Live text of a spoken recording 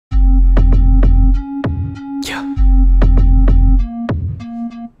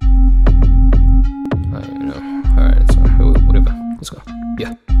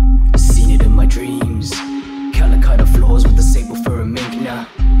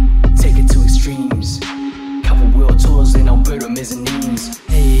extremes. Couple world tours in Alberto, mezzanines.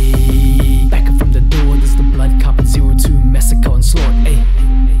 Hey, back up from the door, this the blood carpet 02 massacre onslaught. Hey,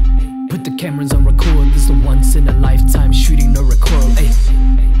 put the cameras on record, this the once in a lifetime shooting, no recoil. Hey,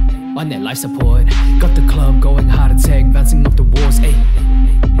 on that life support, got the club going heart attack, bouncing off the walls. Hey,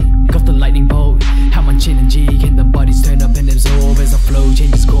 got the lightning bolt, how much energy can the bodies turn up and absorb as the flow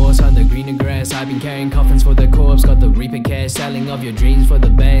changes course on the greener grass. I've been carrying coffins for the corpse, got the reaper cash, selling off your dreams for the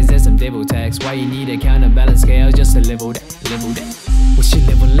bags. There's some devil tax, why you need a counterbalance scale just to level that. What's your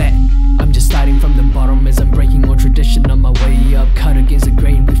level at? I'm just starting from the bottom as I'm breaking all tradition on my way up. Cut against the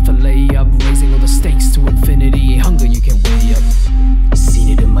grain with fillet up, raising all the stakes to infinity. Hunger you can weigh up. Seen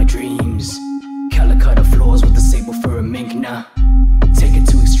it in my dreams. Calacatta floors with the sable for a mink now. Take it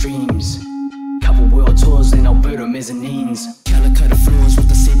to extremes. Couple world tours in Alberto, mezzanines. Calacatta floors with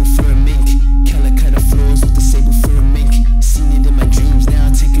the sable for a mink. Calacatta floors with the sable for a mink. Seen it in my dreams, now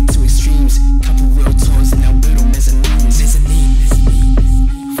I take it to extremes. Couple world tours in Alberto, mezzanines. Mezzanine.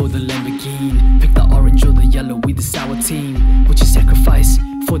 For the Lamborghini, pick the orange or the yellow, we the sour team. Would you sacrifice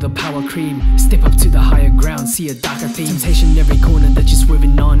for the power cream? Step up to the higher ground, see a darker theme. Temptation every corner that you're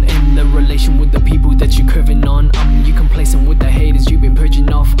swerving on, and the relation with the people that you're curving on. You complacent with the haters you've been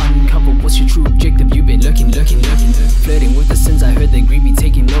purging off. Uncover what's your true objective, you've been lurking. Flirting with the sins, I heard that greed be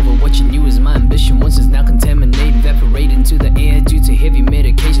taking over. What you knew is my ambition, once is now contaminated, evaporate into the air due to heavy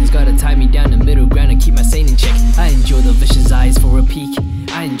medications. Gotta tie me down the middle ground and keep my sane in check. I enjoy the vicious eyes for a peek,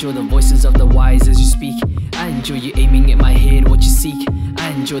 I enjoy the voices of the wise as you speak. I enjoy you aiming at my head, what you seek. I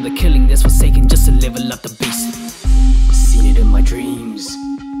enjoy the killing that's forsaken just to level up the beast. Seen it in my dreams.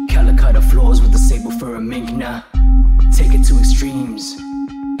 Calacatta floors with the sable for a mink now. Take it to extremes.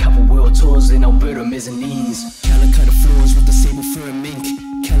 Couple world tours in Alberto, mezzanines. Calacatta floors with the sable for a mink.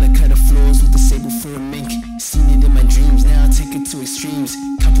 Calacatta floors with the sable for a mink. Seen it in my dreams, now I take it to extremes.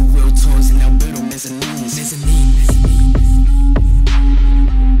 Couple world tours in Alberto, mezzanines.